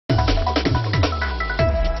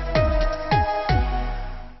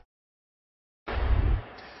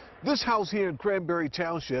This house here in Cranberry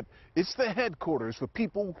Township, it's the headquarters for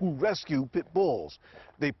people who rescue pit bulls.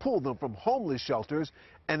 They pull them from homeless shelters,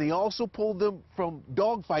 and they also pull them from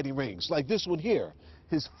dogfighting rings, like this one here.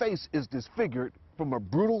 His face is disfigured from a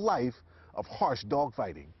brutal life of harsh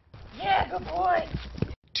dogfighting. Yeah, good boy.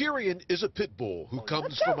 Tyrion is a pit bull who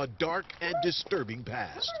comes from a dark and disturbing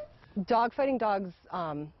past. Dogfighting dogs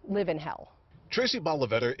live in hell. Tracy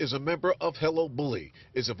Bolivetter is a member of Hello Bully,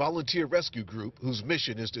 is a volunteer rescue group whose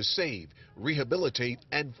mission is to save, rehabilitate,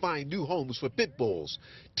 and find new homes for pit bulls.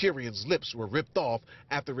 Tyrion's lips were ripped off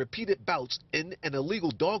after repeated bouts in an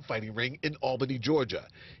illegal dogfighting ring in Albany, Georgia.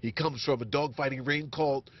 He comes from a dogfighting ring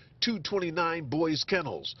called 229 Boys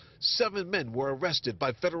Kennels. 7 men were arrested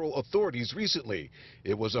by federal authorities recently.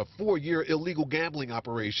 It was a 4-year illegal gambling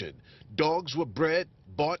operation. Dogs were bred,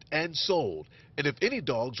 bought, and sold. And if any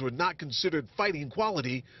dogs were not considered fighting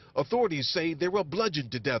quality, authorities say they were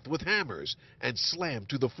bludgeoned to death with hammers and slammed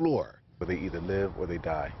to the floor. They either live or they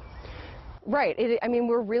die. Right. I mean,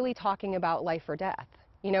 we're really talking about life or death.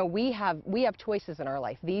 You know, we have choices in our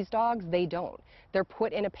life. These dogs, they don't. They're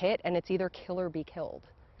put in a pit, and it's either kill or be killed.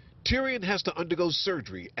 Tyrion has to undergo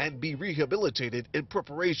surgery and be rehabilitated in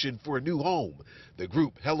preparation for a new home. The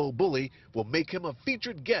group Hello Bully will make him a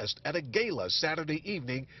featured guest at a gala Saturday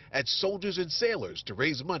evening at Soldiers and Sailors to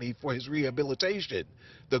raise money for his rehabilitation.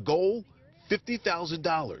 The goal,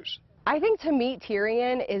 $50,000. I think to meet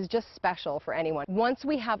Tyrion is just special for anyone. Once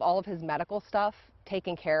we have all of his medical stuff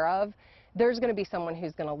taken care of, there's going to be someone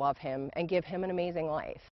who's going to love him and give him an amazing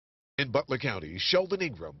life. In Butler County, Sheldon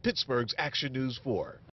Ingram, Pittsburgh's Action News 4.